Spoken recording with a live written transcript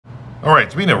All right,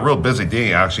 it's been a real busy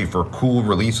day actually for cool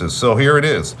releases. So here it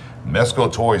is,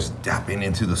 Mezco Toys dapping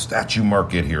into the statue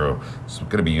market here. It's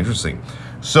going to be interesting.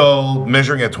 So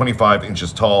measuring at 25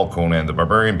 inches tall, Conan the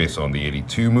Barbarian, based on the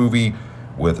 82 movie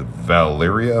with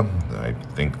Valeria. I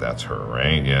think that's her,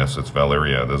 right? Yes, it's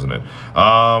Valeria, doesn't it?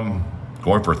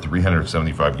 Going for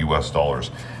 375 US dollars.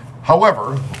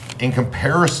 However, in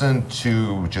comparison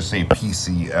to just say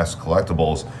PCS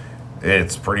collectibles,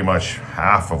 it's pretty much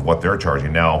half of what they're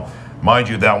charging now. Mind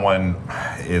you, that one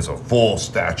is a full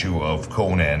statue of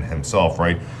Conan himself,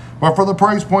 right? But for the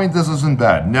price point, this isn't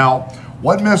bad. Now,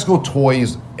 what Mezco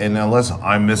Toys, and unless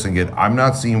I'm missing it, I'm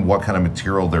not seeing what kind of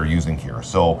material they're using here.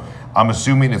 So I'm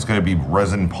assuming it's going to be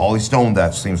resin polystone.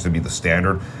 That seems to be the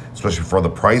standard, especially for the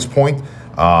price point.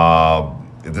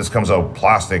 If this comes out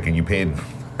plastic and you paid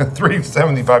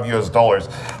 375 US dollars,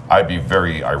 I'd be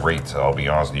very irate, I'll be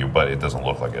honest with you, but it doesn't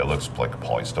look like it. It looks like a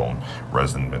polystone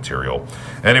resin material.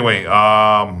 Anyway,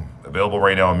 available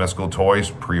right now on Mezco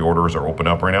Toys. Pre-orders are open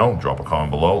up right now. Drop a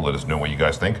comment below. Let us know what you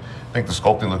guys think. I think the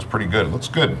sculpting looks pretty good. It looks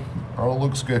good. Oh, it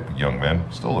looks good, young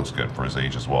man. Still looks good for his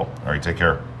age as well. All right, take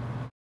care.